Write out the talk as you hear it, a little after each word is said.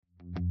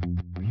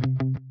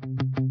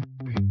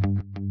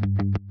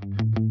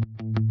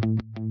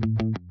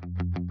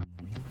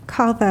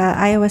call the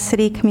Iowa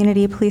City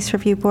Community Police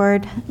Review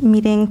Board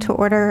meeting to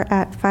order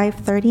at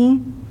 5:30.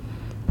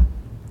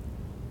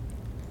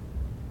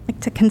 I'd like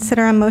to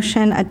consider a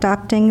motion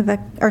adopting the,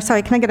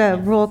 can I get a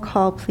roll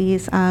call,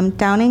 please?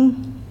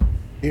 Downing?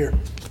 Here.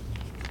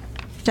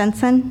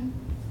 Jensen?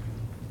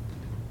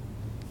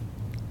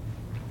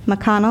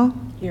 McConnell?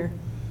 Here.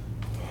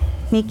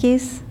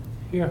 Meekes?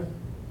 Here.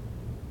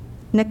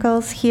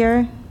 Nichols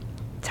here.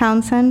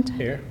 Townsend?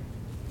 Here.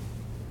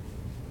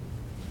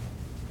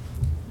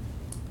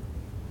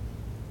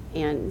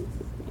 And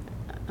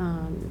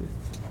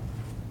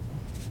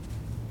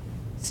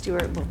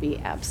Stewart will be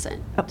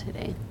absent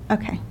today.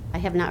 Okay, I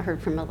have not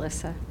heard from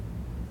Melissa.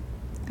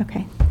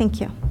 okay, thank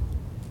you.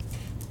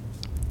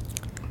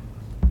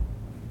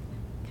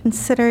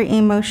 Consider a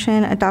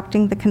motion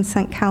adopting the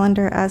consent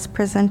calendar as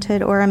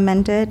presented or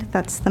amended.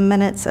 That's the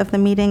minutes of the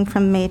meeting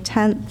from May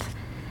 10th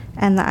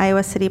and the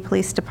Iowa City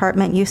Police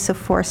Department Use of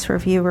Force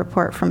Review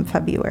Report from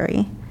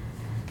February.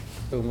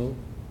 So move.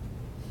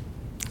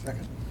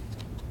 Second.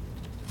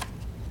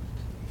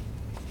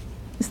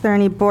 Is there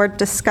any board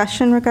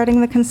discussion regarding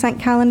the consent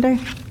calendar?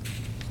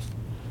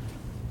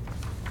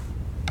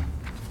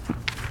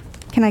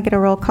 Can I get a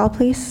roll call,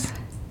 please?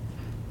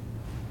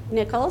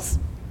 Nichols?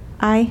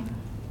 Aye.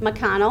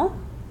 McConnell?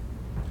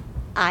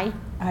 Aye.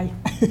 Aye.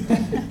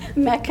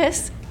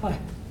 Meckes? Aye.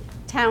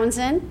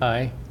 Townsend?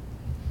 Aye.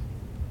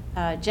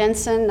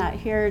 Jensen, not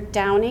here.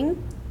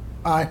 Downing?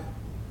 Aye.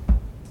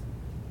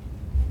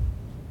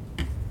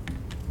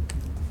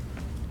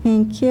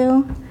 Thank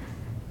you.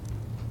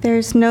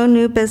 There's no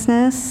new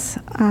business.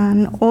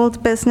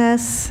 Old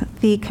business,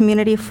 the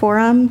community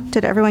forum.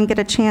 Did everyone get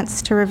a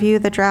chance to review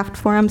the draft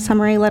forum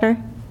summary letter?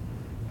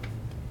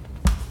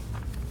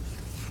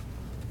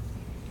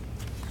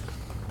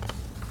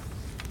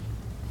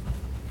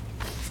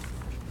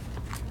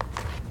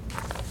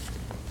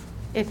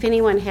 If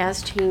anyone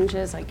has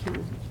changes, I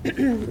can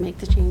make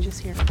the changes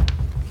here.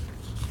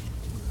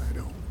 I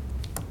don't.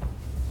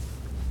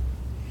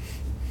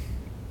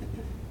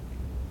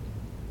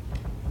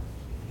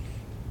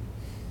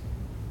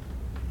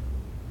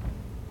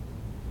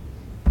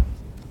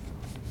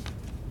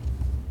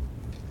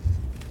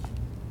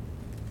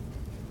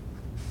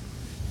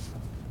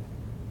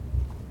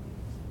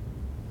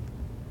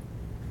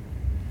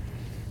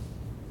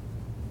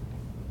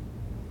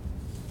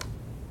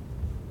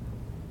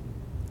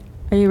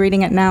 Are you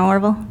reading it now,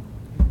 Orville?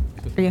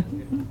 Are you?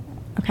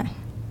 Okay.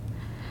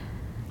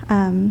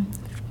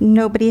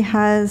 Nobody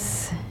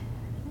has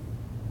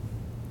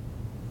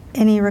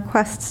any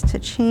requests to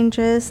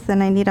changes,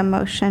 then I need a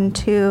motion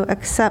to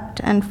accept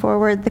and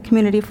forward the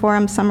community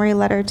forum summary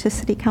letter to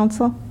City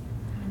Council.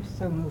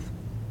 So move.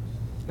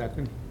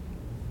 Second.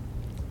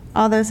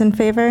 All those in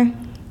favor?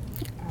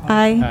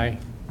 Aye. Aye.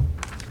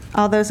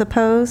 All those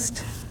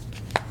opposed?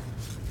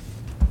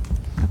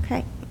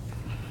 Okay.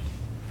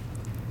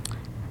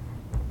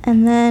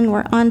 And then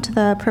we're on to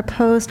the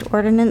proposed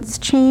ordinance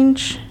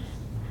change.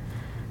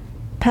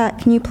 Pat,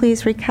 can you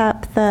please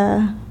recap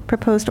the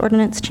proposed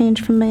ordinance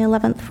change from May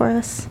 11th for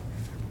us?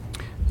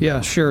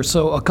 Yeah, sure.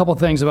 So a couple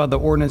things about the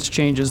ordinance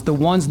changes. The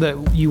ones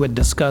that you had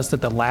discussed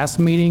at the last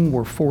meeting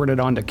were forwarded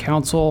on to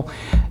council,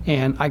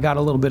 and I got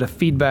a little bit of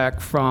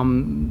feedback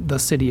from the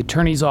city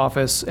attorney's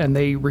office, and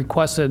they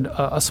requested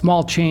a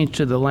small change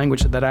to the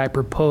language that I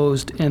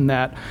proposed, in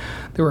that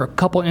there were a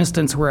couple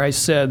instances where I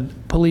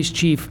said police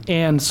chief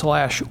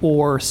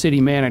and/or city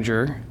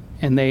manager,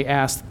 and they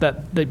asked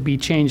that they be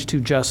changed to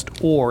just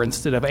or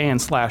instead of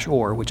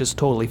and/or, which is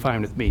totally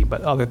fine with me.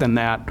 But other than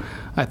that,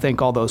 I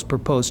think all those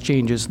proposed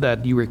changes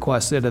that you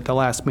requested at the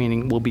last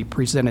meeting will be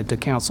presented to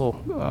council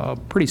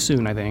pretty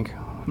soon, I think.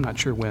 I'm not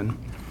sure when.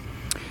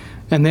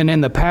 And then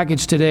in the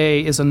package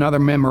today is another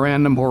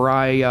memorandum where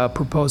I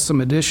proposed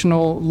some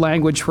additional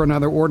language for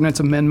another ordinance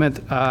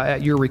amendment.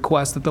 At your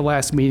request at the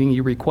last meeting,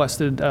 you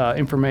requested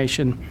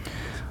information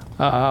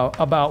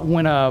about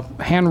when a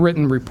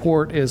handwritten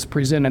report is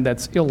presented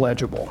that's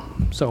illegible.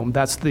 So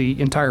that's the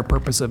entire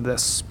purpose of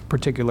this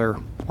particular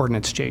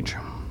ordinance change.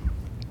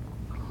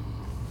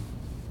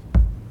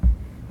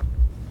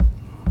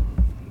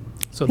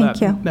 So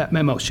Thank you. that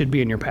memo should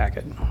be in your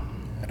packet.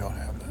 I don't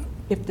have that.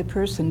 If the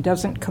person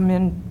doesn't come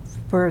in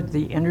for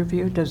the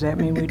interview, does that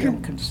mean we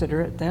don't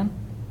consider it then?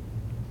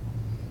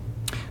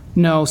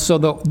 No, so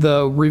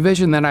the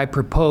revision that I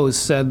proposed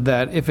said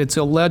that if it's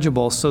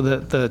illegible, so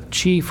that the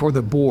chief or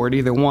the board,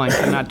 either one,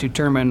 cannot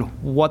determine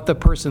what the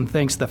person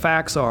thinks the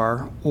facts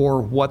are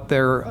or what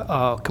their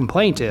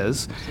complaint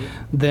is,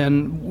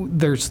 then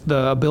there's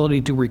the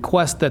ability to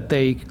request that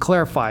they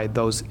clarify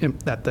those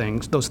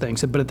things.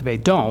 But if they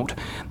don't,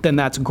 then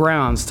that's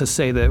grounds to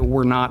say that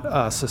we're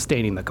not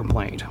sustaining the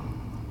complaint.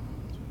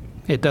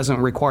 It doesn't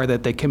require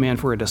that they come in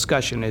for a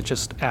discussion. It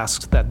just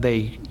asks that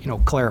they,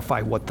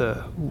 clarify what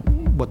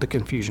the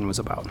confusion was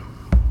about.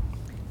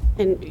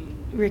 And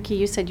Ricky,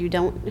 you said you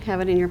don't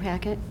have it in your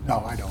packet?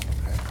 No, I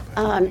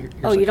don't.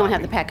 Oh, you don't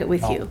have the packet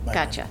with No, you? I don't.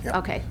 Gotcha, Yep.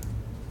 okay.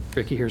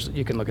 Ricky,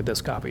 you can look at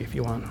this copy if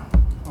you want.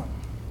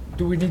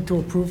 Do we need to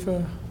approve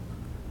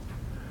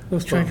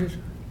those changes?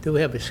 Do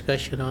we have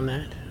discussion on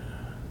that?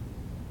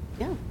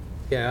 Yeah.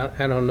 Yeah,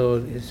 I don't know,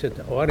 it's that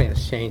the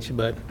audience changed,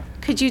 but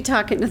Could you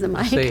talk into the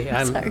mic? say,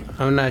 Sorry.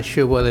 I'm not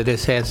sure whether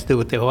this has to do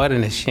with the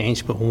ordinance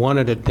change, but one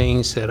of the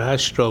things that I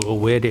struggle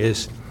with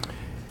is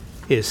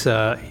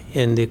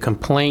in the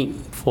complaint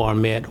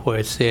format where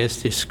it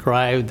says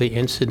describe the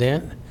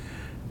incident.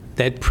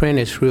 That print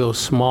is real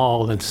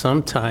small and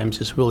sometimes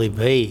it's really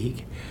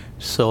vague.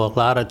 So a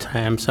lot of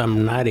times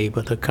I'm not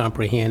able to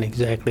comprehend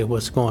exactly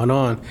what's going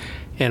on.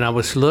 And I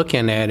was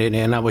looking at it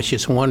and I was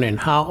just wondering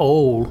how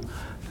old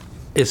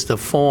is the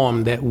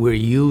form that we're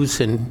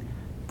using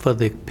for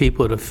the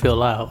people to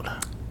fill out?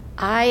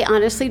 I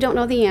honestly don't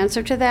know the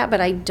answer to that, but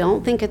I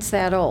don't think it's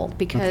that old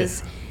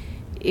because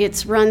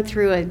it's run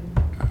through a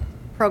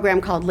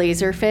program called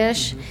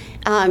Laserfish.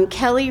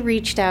 Kelly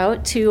reached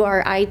out to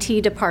our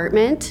IT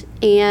department,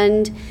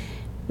 and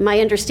my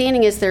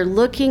understanding is they're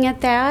looking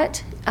at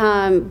that,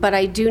 but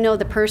I do know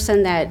the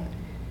person that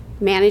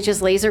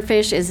manages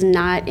Laserfish is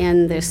not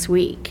in this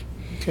week.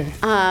 Okay.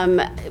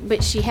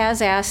 But she has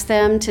asked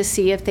them to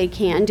see if they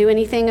can do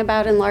anything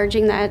about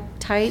enlarging that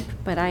type,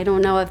 but I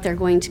don't know if they're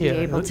going to be Yeah,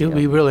 able it would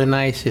be to. really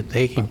nice if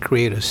they can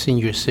create a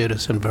senior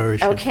citizen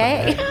version. for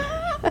Okay.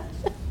 that.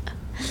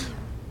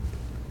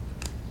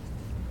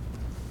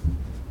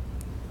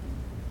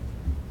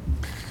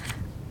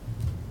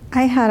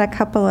 I had a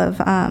couple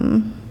of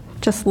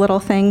just little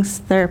things.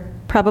 They're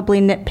probably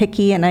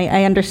nitpicky, and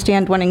I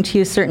understand wanting to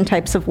use certain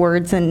types of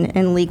words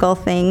in legal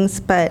things,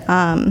 but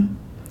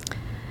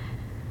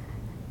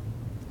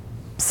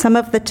some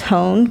of the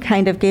tone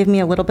kind of gave me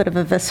a little bit of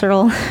a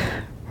visceral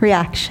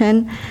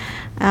reaction.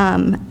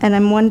 And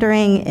I'm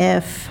wondering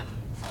if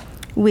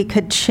we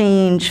could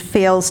change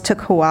fails to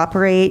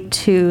cooperate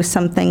to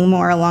something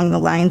more along the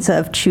lines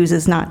of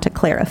chooses not to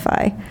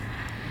clarify.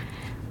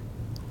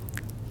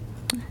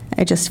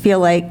 I just feel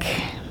like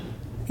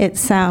it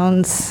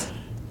sounds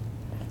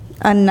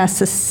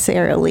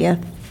unnecessarily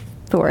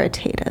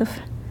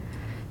authoritative,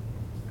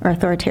 or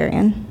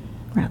authoritarian,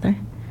 rather.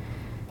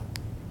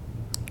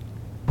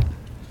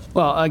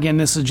 Well, again,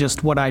 this is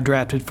just what I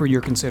drafted for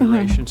your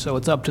consideration, so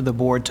it's up to the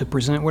board to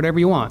present whatever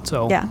you want,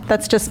 so. Yeah,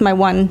 that's just my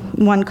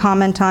one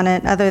comment on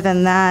it. Other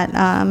than that,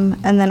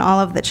 and then all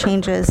of the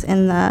changes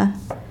that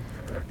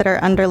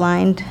are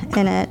underlined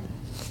in it,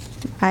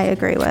 I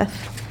agree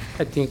with.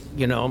 I think,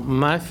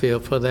 my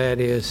feel for that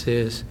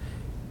is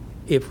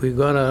if we're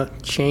going to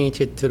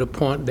change it to the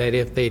point that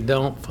if they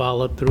don't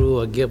follow through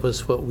or give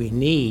us what we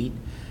need,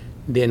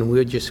 then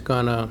we're just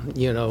going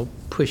to,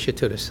 push it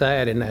to the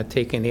side and not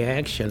take any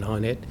action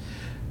on it.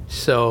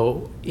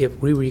 So if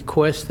we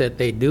request that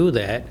they do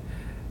that,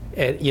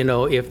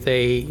 if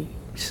they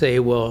say,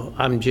 well,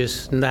 I'm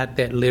just not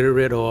that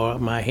literate or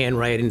my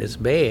handwriting is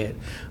bad,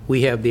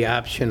 we have the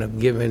option of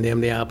giving them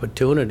the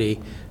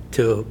opportunity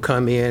to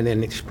come in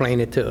and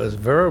explain it to us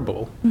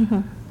verbal.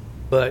 Mm-hmm.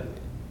 But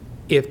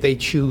if they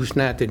choose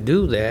not to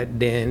do that,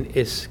 then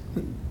it's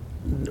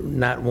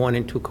not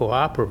wanting to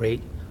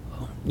cooperate,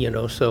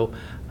 So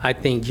I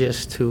think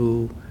just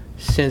to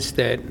sense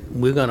that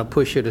we're going to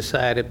push it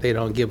aside if they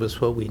don't give us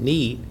what we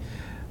need,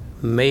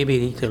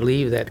 maybe to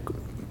leave that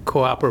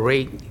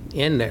cooperate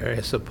in there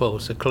as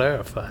opposed to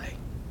clarify.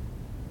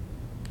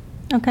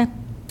 Okay.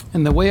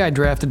 And the way I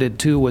drafted it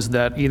too was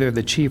that either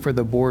the chief or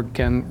the board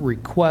can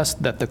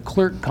request that the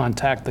clerk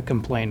contact the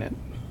complainant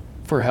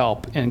for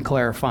help in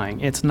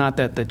clarifying. It's not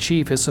that the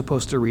chief is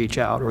supposed to reach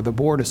out or the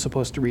board is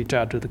supposed to reach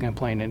out to the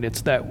complainant.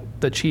 It's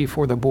that the chief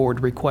or the board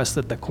requests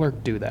that the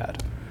clerk do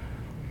that.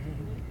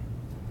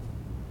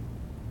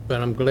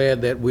 But I'm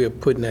glad that we're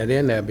putting that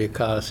in there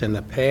because in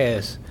the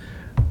past,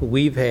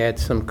 we've had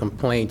some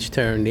complaints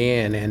turned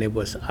in and it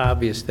was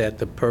obvious that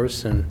the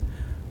person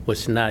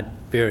was not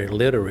very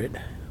literate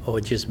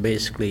or just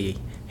basically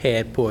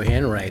had poor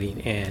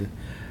handwriting. And,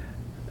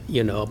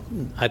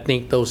 I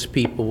think those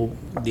people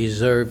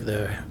deserve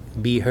to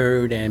be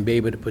heard and be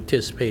able to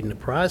participate in the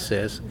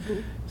process.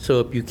 Mm-hmm. So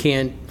if you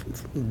can't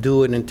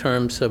do it in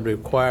terms of the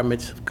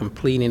requirements of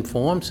completing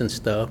forms and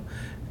stuff,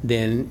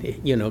 then,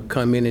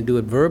 come in and do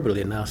it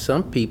verbally. Now,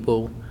 some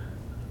people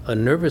are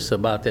nervous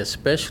about that,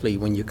 especially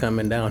when you're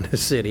coming down to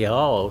City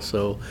Hall.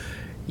 So,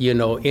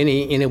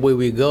 any way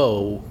we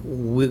go,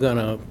 we're going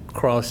to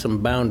cross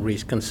some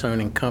boundaries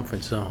concerning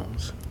comfort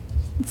zones.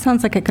 It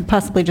sounds like it could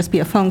possibly just be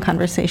a phone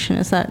conversation.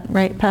 Is that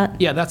right, Pat?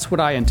 Yeah, that's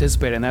what I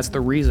anticipated, and that's the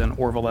reason,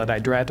 Orville, that I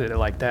drafted it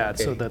like that,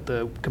 so that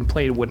the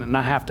complainant would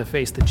not have to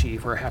face the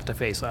chief or have to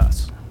face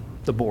us,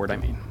 the board, I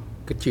mean.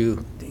 Could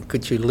you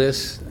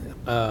list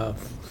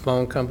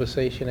phone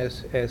conversation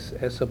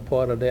as a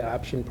part of the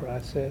option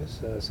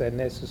process? Is that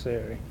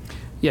necessary?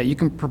 Yeah, you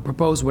can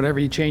propose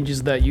whatever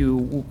changes that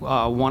you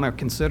want to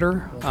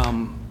consider.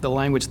 The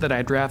language that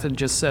I drafted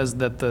just says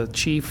that the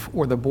chief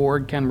or the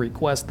board can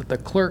request that the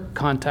clerk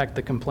contact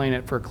the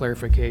complainant for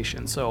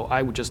clarification. So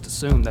I would just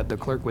assume that the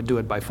clerk would do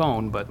it by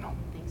phone, but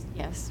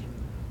Yes.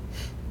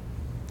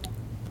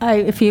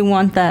 If you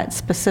want that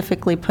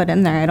specifically put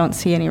in there, I don't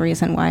see any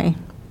reason why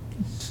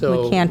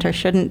we can't or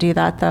shouldn't do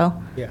that, though.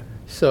 Yeah.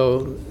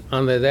 So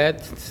under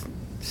that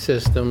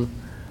system,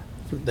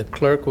 the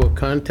clerk will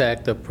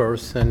contact the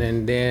person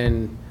and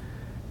then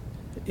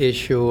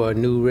issue a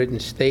new written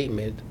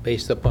statement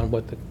based upon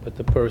what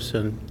the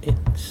person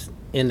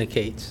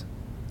indicates.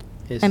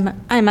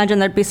 I imagine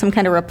there'd be some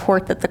kind of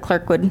report that the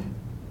clerk would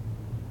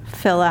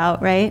fill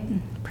out, right?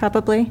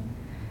 Probably,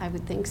 I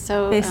would think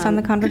so. based on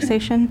the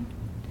conversation?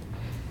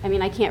 I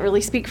mean, I can't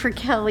really speak for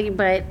Kelly,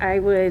 but I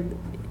would,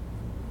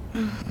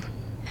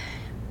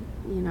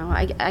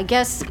 I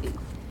guess,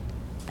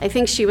 I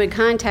think she would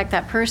contact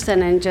that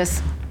person and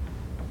just,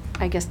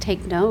 I guess,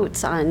 take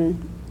notes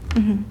on,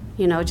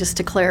 just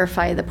to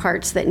clarify the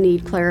parts that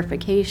need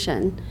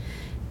clarification.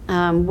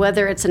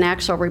 Whether it's an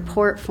actual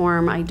report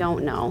form, I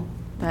don't know,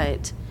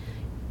 but,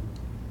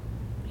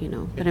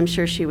 but I'm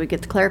sure she would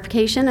get the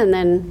clarification and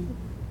then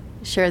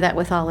share that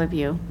with all of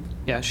you.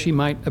 Yeah, she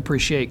might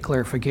appreciate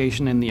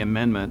clarification in the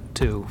amendment,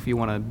 too, if you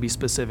want to be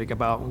specific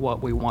about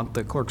what we want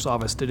the clerk's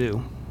office to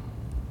do.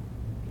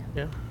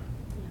 Yeah.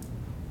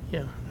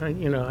 Yeah, I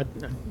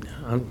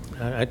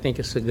think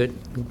it's a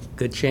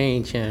good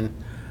change, and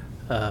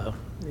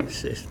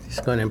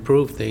it's going to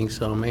improve things,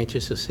 so I'm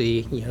anxious to see,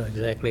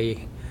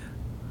 exactly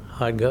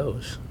how it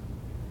goes.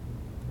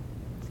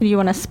 Do you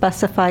want to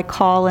specify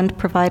call and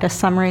provide a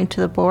summary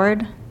to the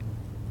board?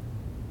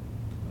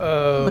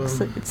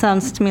 It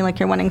sounds to me like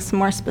you're wanting some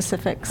more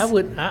specifics.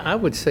 I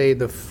would say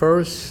the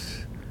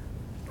first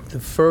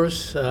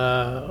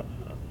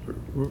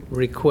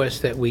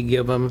request that we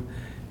give them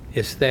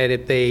is that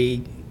if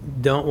they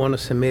don't want to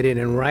submit it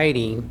in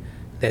writing,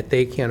 that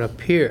they can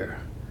appear,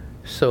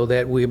 so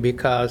that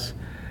because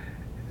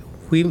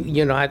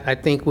I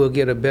think we'll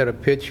get a better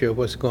picture of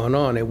what's going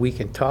on and we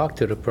can talk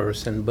to the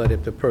person. But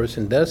if the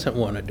person doesn't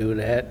want to do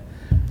that,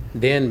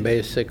 then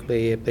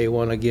basically if they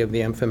want to give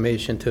the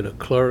information to the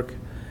clerk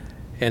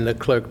and the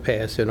clerk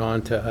pass it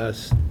on to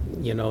us,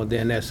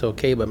 then that's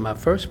okay. But my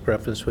first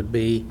preference would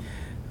be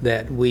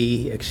that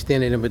we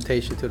extend an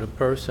invitation to the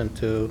person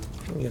to,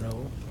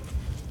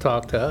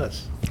 talk to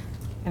us.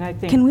 And I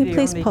think Can we the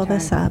please only pull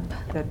this time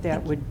up?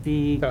 That would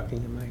be,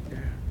 Talking to Mike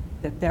there.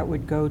 that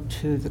would go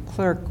to the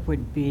clerk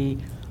would be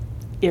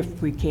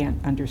if we can't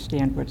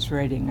understand what's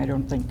writing. I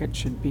don't think it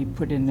should be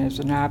put in as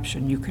an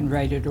option. You can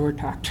write it or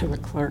talk to the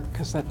clerk,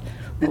 because that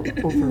will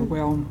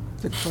overwhelm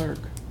the clerk.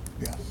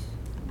 Yes.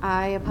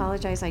 I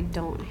apologize, I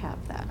don't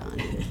have that on.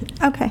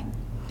 Okay,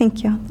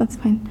 thank you, that's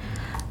fine.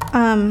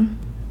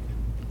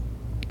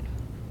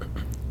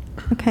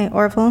 Okay,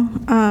 Orville.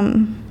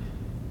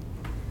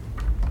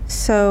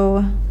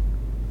 So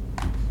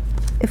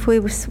if we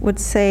would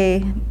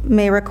say,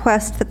 may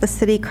request that the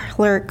city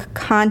clerk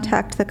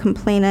contact the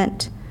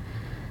complainant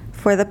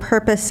for the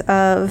purpose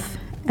of,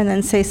 and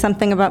then say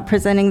something about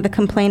presenting the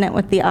complainant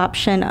with the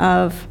option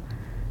of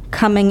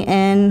coming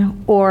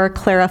in or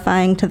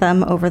clarifying to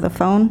them over the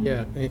phone?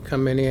 Yeah, and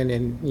coming in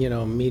and,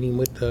 meeting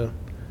with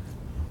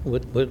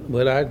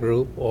with our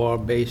group, or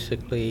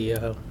basically,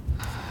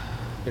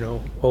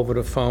 over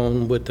the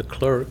phone with the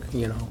clerk,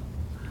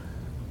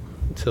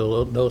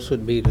 So those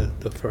would be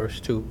the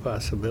first two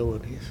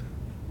possibilities.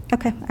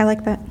 Okay, I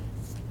like that.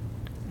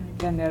 And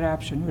again, that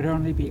option would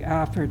only be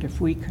offered if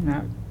we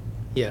cannot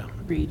Yeah,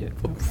 read it.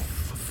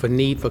 for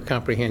need for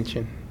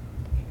comprehension.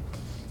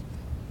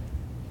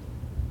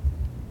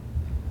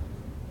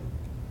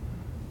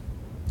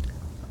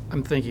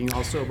 I'm thinking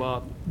also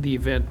about the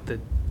event that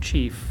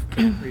chief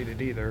can't read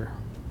it either.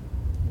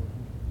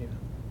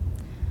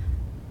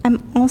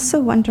 I'm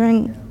also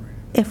wondering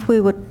if we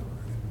would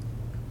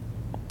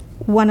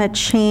want to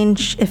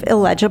change, if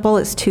illegible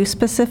is too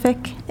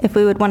specific, if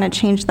we would want to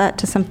change that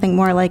to something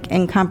more like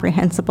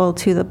incomprehensible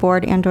to the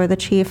board and/or the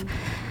chief,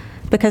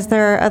 because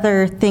there are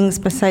other things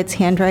besides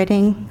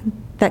handwriting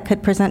that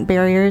could present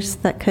barriers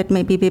that could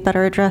maybe be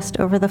better addressed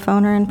over the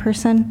phone or in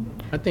person.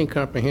 I think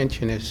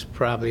comprehension is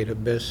probably the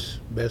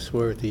best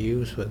word to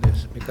use for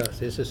this, because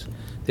this is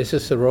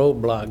the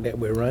roadblock that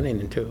we're running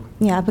into.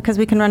 Yeah, because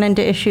we can run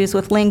into issues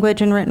with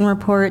language in written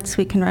reports.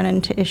 We can run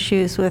into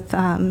issues with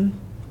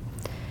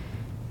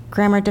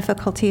grammar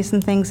difficulties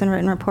and things in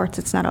written reports.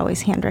 It's not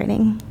always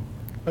handwriting.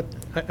 But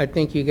I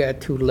think you got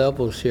two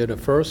levels here. The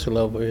first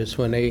level is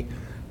when they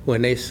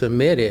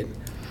submit it,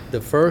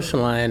 the first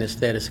line is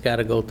that it's got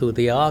to go through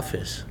the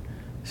office.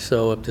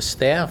 So if the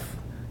staff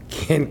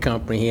can't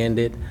comprehend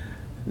it,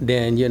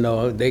 then,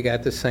 they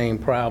got the same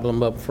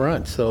problem up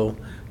front. So,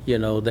 we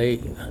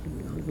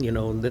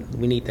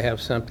need to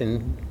have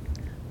something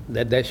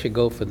that should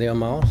go for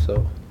them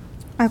also.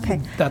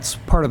 Okay. That's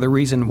part of the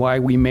reason why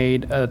we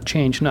made a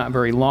change not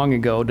very long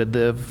ago to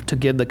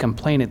give the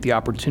complainant the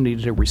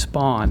opportunity to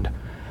respond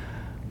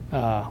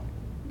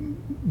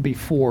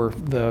before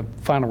the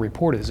final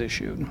report is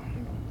issued.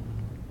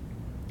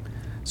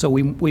 So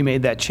we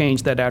made that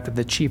change that after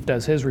the chief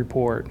does his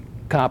report,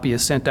 copy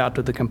is sent out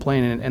to the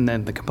complainant, and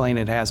then the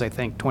complainant has, I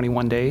think,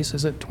 21 days.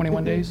 Is it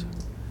 21 days?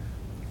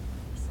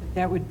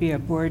 That would be a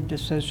board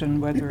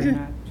decision whether or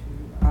not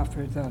to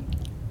offer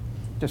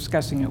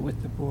discussing it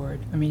with the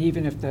board. I mean,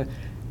 even if the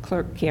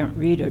clerk can't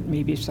read it,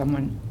 maybe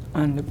someone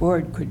on the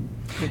board could.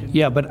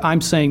 Yeah, but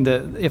I'm saying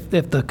that if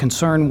the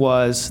concern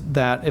was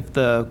that if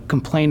the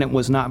complainant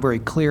was not very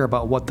clear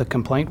about what the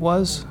complaint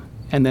was,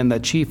 and then the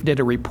chief did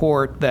a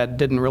report that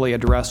didn't really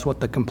address what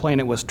the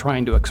complainant was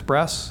trying to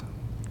express.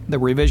 The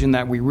revision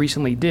that we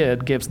recently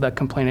did gives the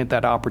complainant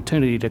that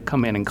opportunity to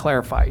come in and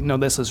clarify, no,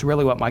 this is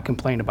really what my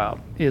complaint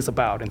is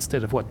about,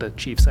 instead of what the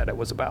chief said it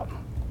was about.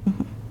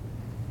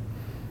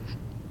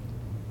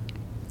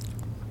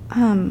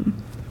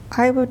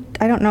 I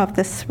don't know if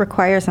this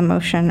requires a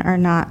motion or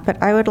not,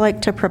 but I would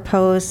like to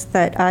propose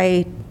that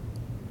I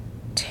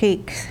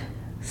take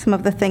some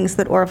of the things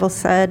that Orville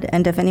said,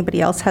 and if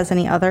anybody else has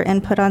any other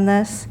input on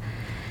this,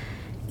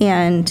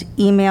 and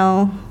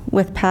email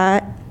with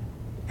Pat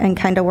and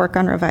kind of work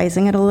on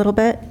revising it a little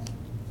bit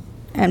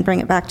and bring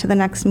it back to the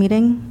next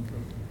meeting.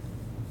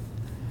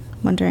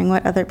 Wondering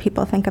what other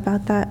people think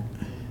about that.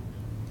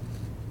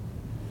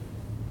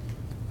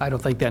 I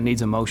don't think that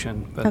needs a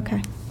motion, but.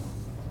 Okay.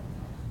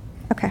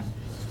 Okay.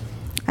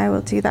 I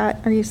will do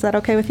that. Is that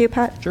okay with you,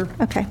 Pat? Sure.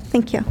 Okay,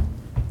 thank you.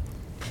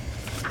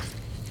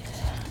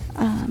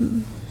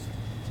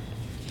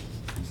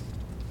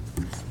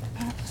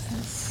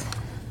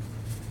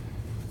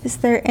 Is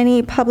there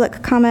any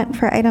public comment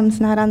for items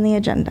not on the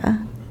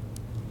agenda?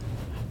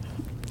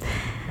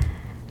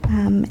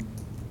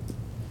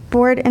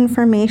 Board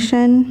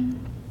information.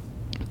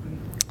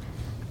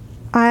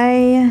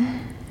 I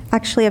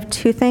actually have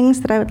two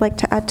things that I would like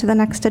to add to the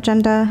next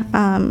agenda.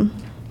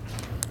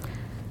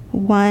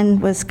 One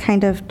was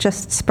kind of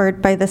just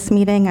spurred by this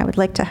meeting. I would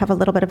like to have a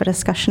little bit of a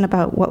discussion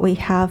about what we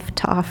have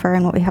to offer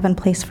and what we have in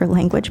place for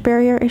language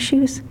barrier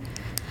issues.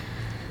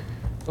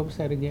 What was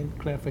that again?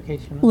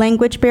 Clarification?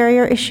 Language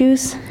barrier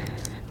issues.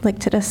 I'd like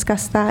to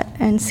discuss that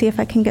and see if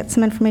I can get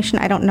some information.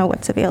 I don't know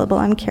what's available.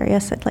 I'm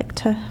curious. I'd like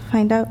to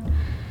find out.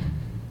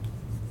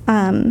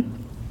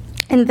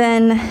 And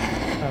then,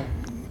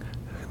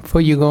 Before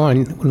you go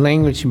on,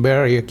 language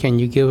barrier, can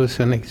you give us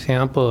an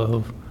example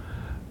of,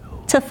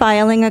 to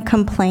filing a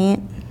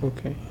complaint,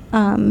 okay.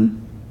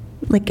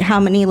 like how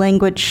many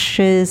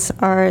languages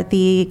are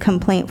the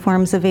complaint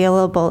forms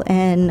available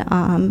in?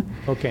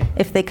 Okay.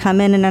 If they come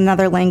in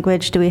another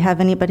language, do we have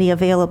anybody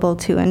available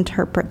to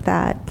interpret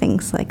that?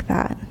 Things like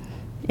that.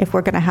 If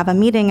we're going to have a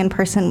meeting in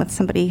person with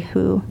somebody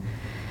who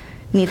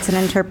needs an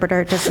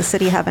interpreter, does the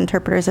city have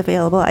interpreters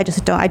available? I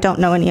don't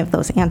know any of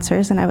those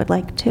answers, and I would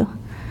like to.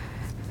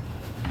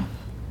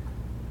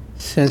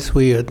 Since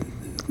we are,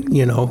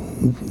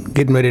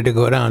 getting ready to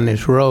go down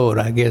this road,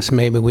 I guess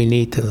maybe we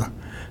need to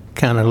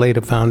kind of lay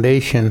the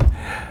foundation.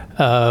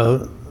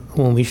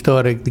 When we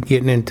started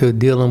getting into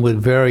dealing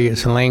with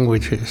various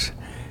languages,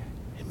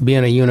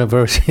 being a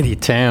university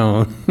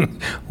town,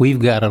 we've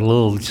got a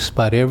little just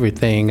about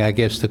everything. I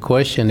guess the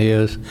question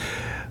is,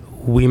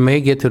 we may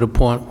get to the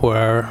point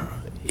where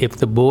if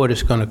the board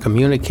is going to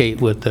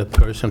communicate with the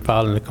person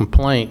filing the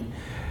complaint,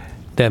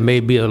 there may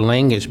be a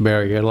language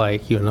barrier,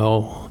 like,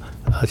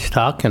 us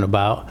talking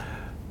about.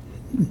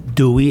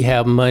 Do we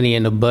have money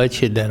in the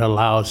budget that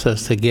allows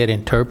us to get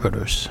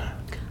interpreters?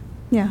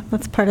 Yeah,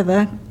 that's part of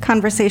the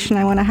conversation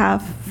I want to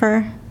have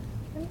for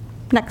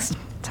next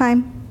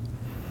time.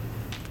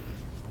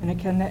 And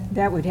again,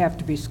 that would have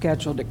to be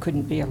scheduled. It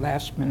couldn't be a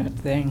last-minute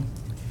thing,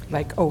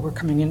 like, oh, we're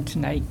coming in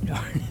tonight.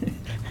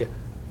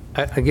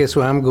 I guess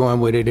where I'm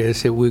going with it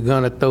is, if we're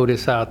going to throw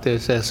this out there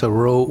as a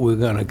road we're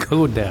going to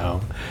go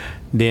down,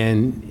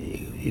 then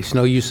it's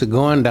no use of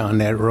going down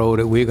that road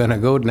that we're going to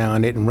go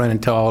down it and run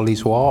into all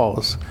these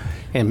walls.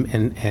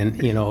 And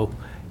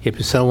if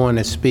it's someone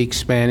that speaks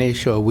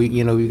Spanish, or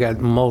we got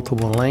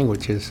multiple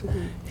languages,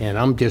 and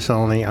I'm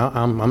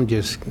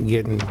just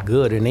getting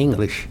good in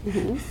English.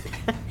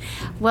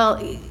 Well,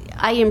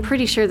 I am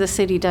pretty sure the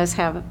city does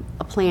have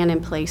a plan in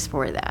place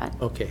for that.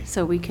 Okay.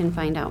 So we can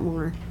find out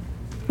more.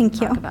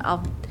 Thank you.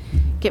 I'll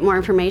get more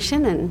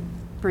information and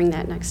bring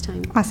that next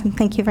time. Awesome,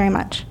 thank you very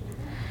much.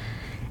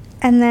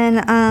 And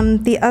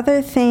then the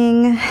other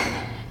thing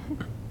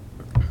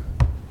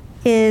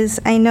is,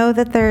 I know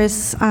that there's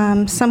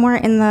somewhere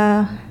in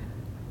the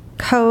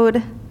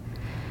code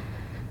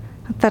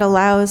that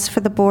allows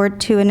for the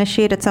board to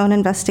initiate its own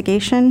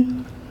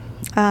investigation.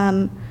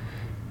 I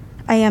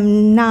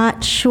am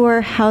not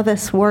sure how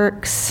this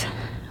works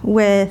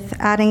with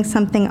adding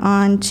something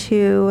on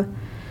to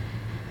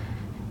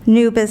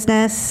new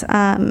business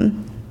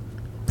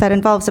that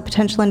involves a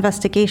potential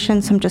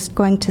investigation. So I'm just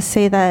going to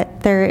say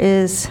that there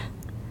is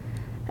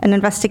an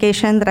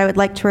investigation that I would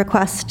like to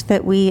request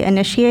that we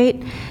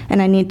initiate,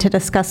 and I need to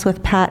discuss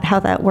with Pat how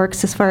that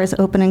works as far as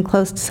open and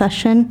closed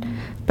session,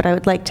 but I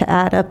would like to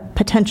add a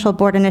potential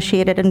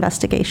board-initiated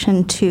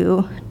investigation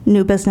to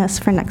new business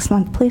for next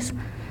month, please.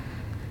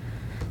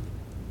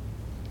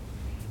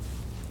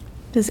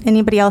 Does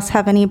anybody else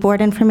have any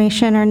board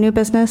information or new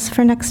business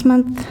for next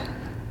month?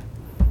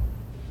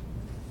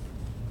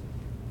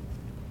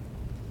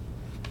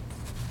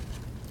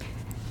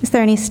 Is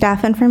there any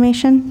staff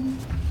information?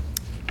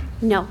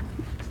 No,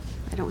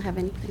 I don't have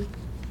anything.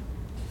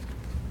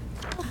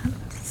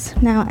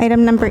 Now,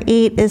 item number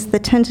 8 is the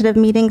tentative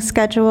meeting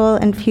schedule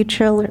and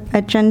future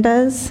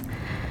agendas.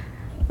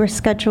 We're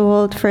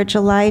scheduled for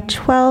July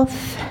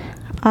 12th,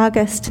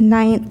 August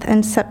 9th,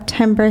 and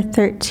September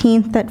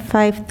 13th at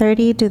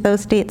 5:30. Do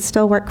those dates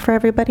still work for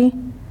everybody?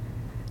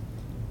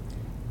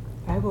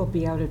 will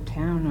be out of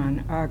town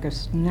on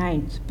August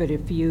 9th, but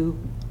if you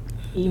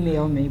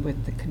email me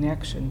with the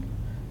connection,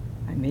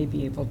 I may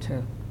be able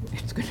to,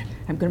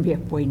 I'm going to be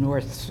up way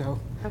north, so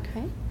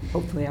Okay.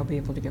 hopefully I'll be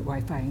able to get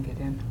Wi-Fi and get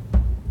in.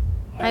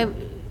 I I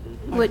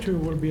would, too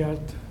will be out.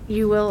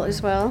 you will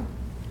as well?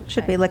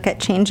 Should we look at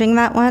changing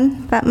that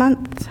one, that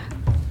month?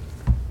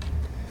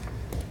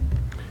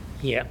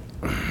 Yeah.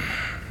 July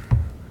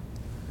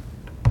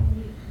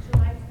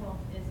 12th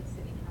is a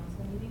city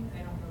council meeting. I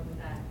don't know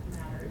that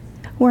matters.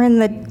 We're in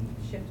the,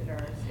 Shifted our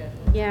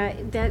schedule. Yeah,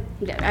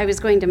 I was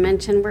going to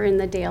mention, we're in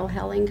the Dale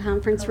Helling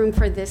Conference Room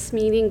for this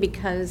meeting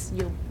because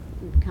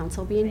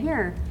council being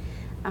here.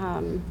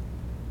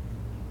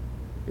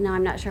 Now,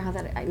 I'm not sure how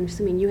that, I'm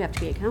assuming you have to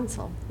be a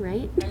council,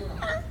 right?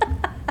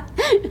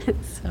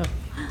 So.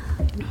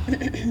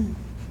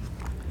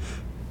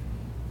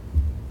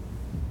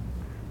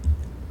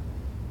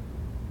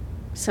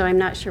 So I'm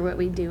not sure what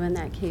we do in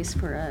that case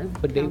for a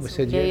What date was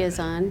council it, Jerry?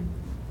 liaison.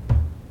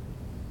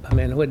 I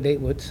mean, what date,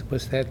 what's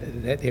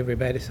that, that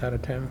everybody's out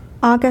of town?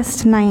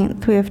 August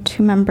 9th, we have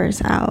 2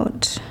 members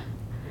out.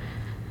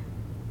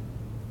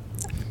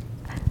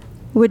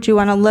 Would you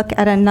want to look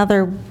at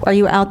another, are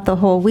you out the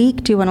whole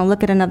week? Do you want to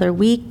look at another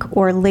week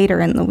or later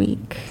in the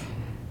week?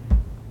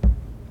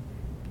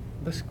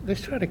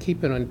 Let's try to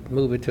keep it on,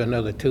 move it to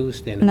another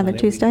Tuesday. and Another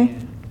whenever we Tuesday?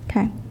 can.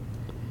 Okay.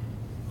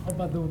 How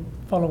about the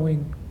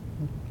following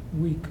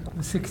week,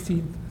 the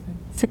 16th?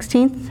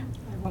 16th?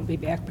 I won't be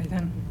back by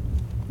then.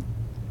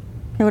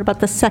 Okay, what about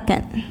the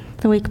 2nd,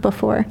 the week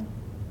before?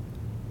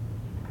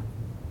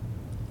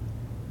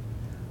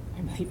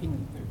 I'm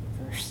leaving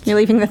the 31st. You're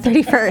leaving the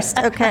 31st,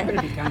 I'm okay. going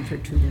to be gone for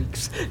 2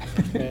 weeks.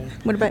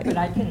 What about, But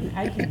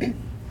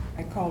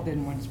I called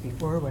in once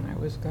before when I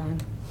was gone.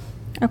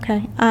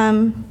 okay.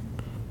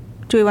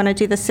 Do we want to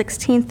do the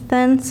 16th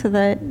then, so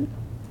that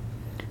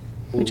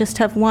we just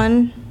have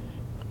 1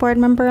 board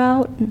member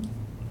out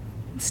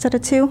instead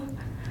of 2?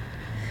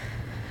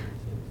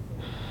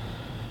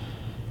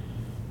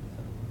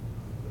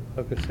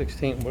 August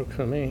 16th works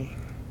for me.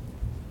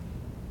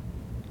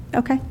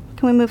 Okay.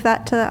 Can we move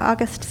that to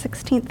August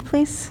 16th,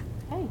 please?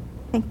 Okay.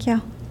 Thank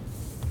you.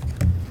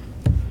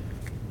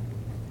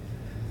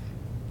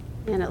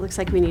 And it looks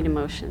like we need a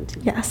motion to.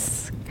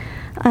 Yes.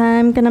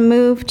 I'm going to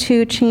move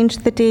to change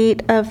the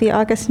date of the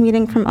August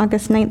meeting from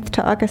August 9th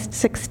to August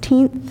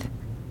 16th.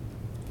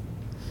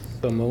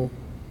 So move.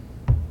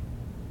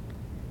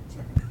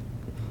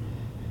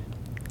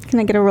 Can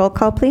I get a roll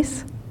call,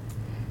 please?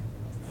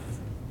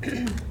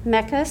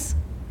 Meckus,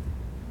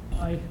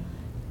 Aye.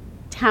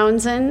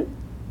 Townsend,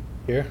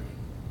 Here?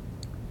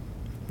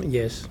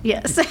 Yes.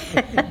 yes.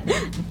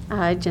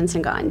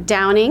 Jensen gone.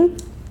 Downing,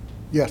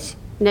 Yes.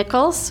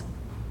 Nichols,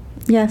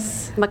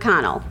 Yes.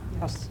 McConnell.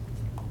 Yes.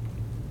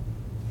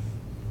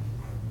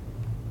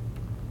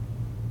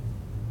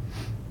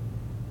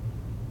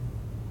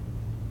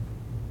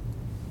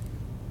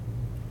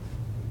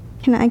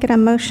 Can I get a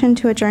motion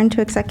to adjourn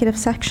to executive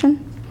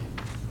section?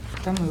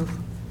 So move.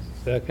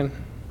 Second?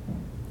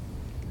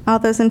 All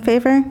those in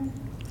favor?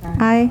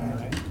 Aye.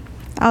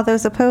 All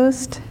those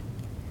opposed?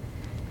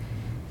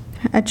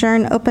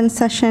 Adjourn open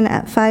session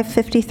at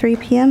 5:53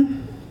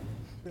 PM.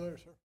 See you later,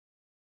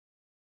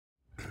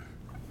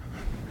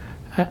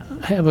 sir.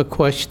 I have a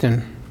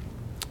question.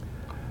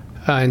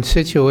 In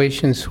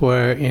situations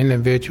where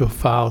individual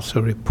files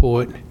a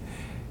report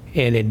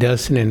and it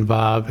doesn't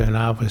involve an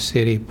Iowa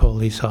City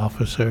police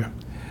officer,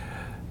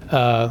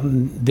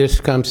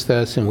 this comes to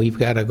us and we've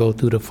got to go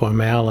through the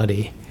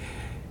formality.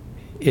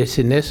 Is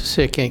it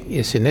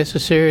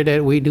necessary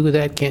that we do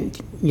that?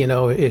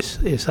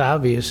 It's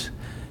obvious,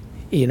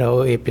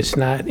 if it's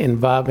not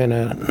involving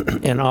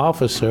an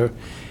officer,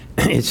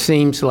 it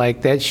seems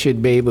like that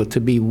should be able to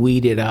be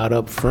weeded out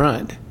up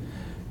front,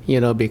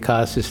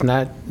 because it's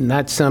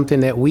not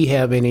something that we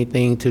have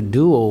anything to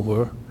do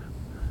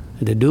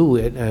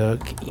with,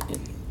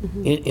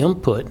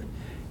 input.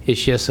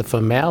 It's just a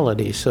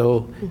formality.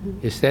 So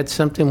is that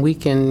something we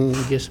can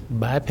just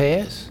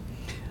bypass?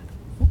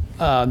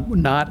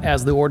 Not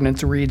as the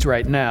ordinance reads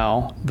right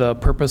now. The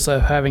purpose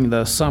of having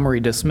the summary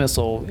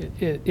dismissal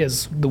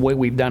is the way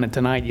we've done it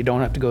tonight. You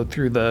don't have to go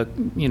through the,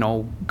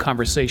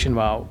 conversation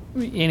about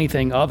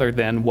anything other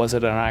than, was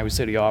it an Iowa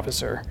City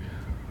officer?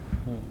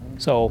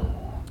 So,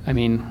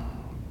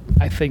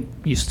 I think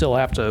you still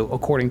have to,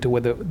 according to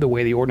the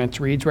way the ordinance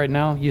reads right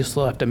now, you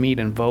still have to meet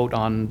and vote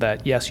on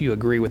that, yes, you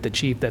agree with the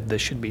chief that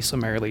this should be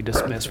summarily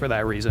dismissed for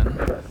that reason.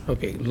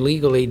 Okay,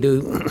 legally,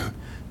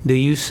 do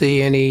you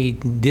see any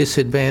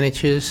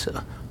disadvantages,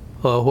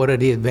 or what are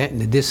the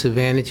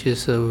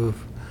disadvantages of,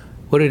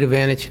 what are the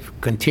advantages of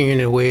continuing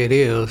the way it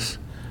is,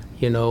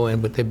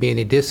 and would there be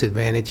any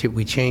disadvantage if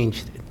we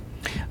changed it?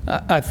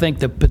 I think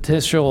the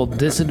potential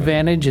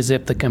disadvantage is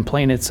if the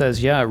complainant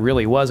says, yeah, it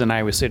really was an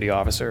Iowa City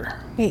officer.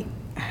 Wait.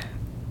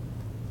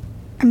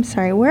 I'm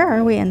sorry, where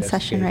are we in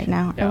session right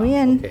now? Are we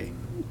Okay.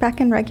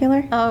 back in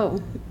regular? Oh,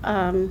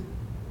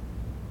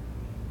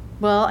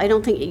 well, I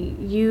don't think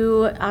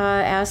you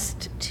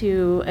asked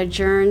to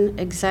adjourn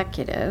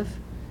executive,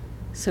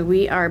 so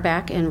we are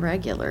back in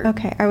regular.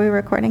 Okay, are we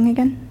recording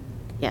again?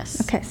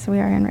 Yes. Okay, so we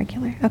are in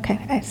regular.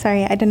 Okay,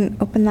 sorry, I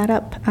didn't open that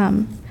up.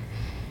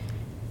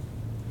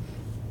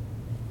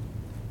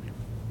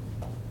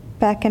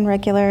 Back in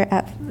regular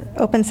at,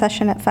 open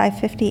session at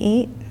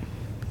 5:58.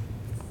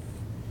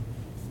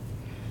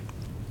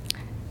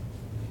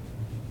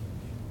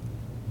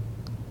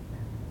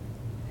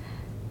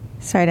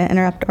 Sorry to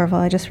interrupt, Orville,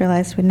 I just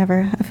realized we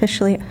never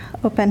officially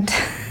opened.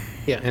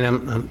 Yeah,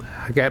 and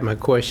I got my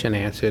question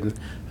answered, and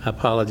I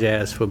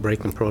apologize for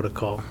breaking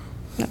protocol.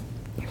 No,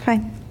 you're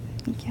fine.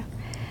 Thank you.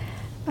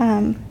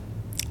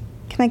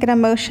 Can I get a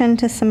motion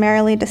to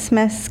summarily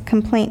dismiss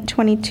complaint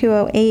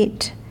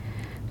 2208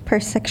 per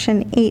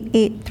section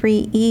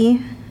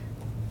 883E?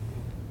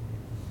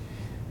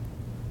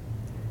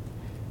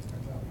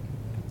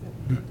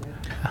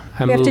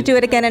 I We have to move- do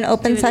it again in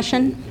open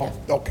session? Oh,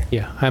 okay.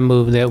 Yeah, I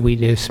move that we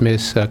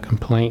dismiss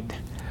complaint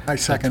I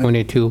second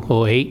it.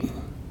 2208.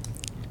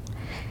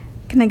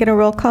 Can I get a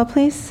roll call,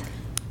 please?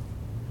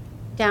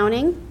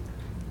 Downing,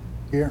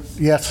 Here,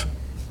 yes.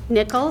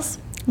 Nichols,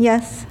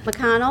 Yes.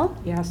 McConnell,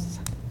 Yes.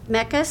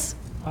 Meckus,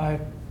 Aye.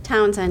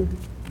 Townsend.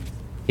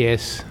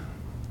 Yes.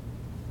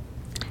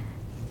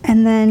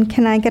 And then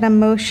can I get a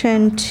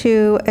motion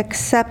to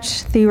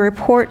accept the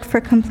report for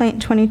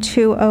complaint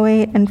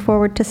 2208 and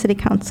forward to City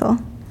Council?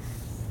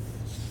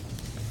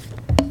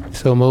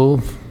 So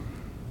move.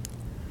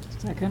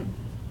 Second?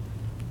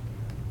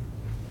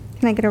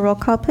 Can I get a roll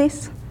call,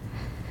 please?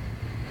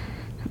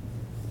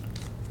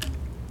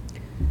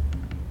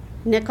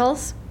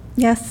 Nichols,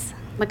 Yes.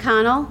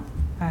 McConnell,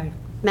 Aye.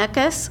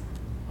 Meckus,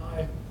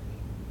 Aye.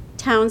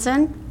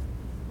 Townsend,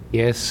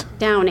 Yes.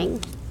 Downing.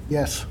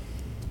 Yes.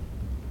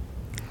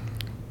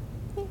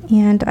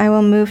 And I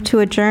will move to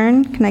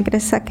adjourn. Can I get a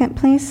second,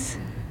 please?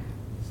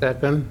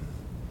 Second.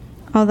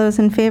 All those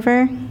in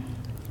favor?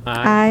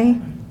 Aye.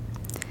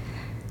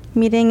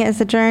 Meeting is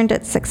adjourned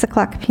at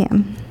 6:00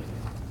 PM.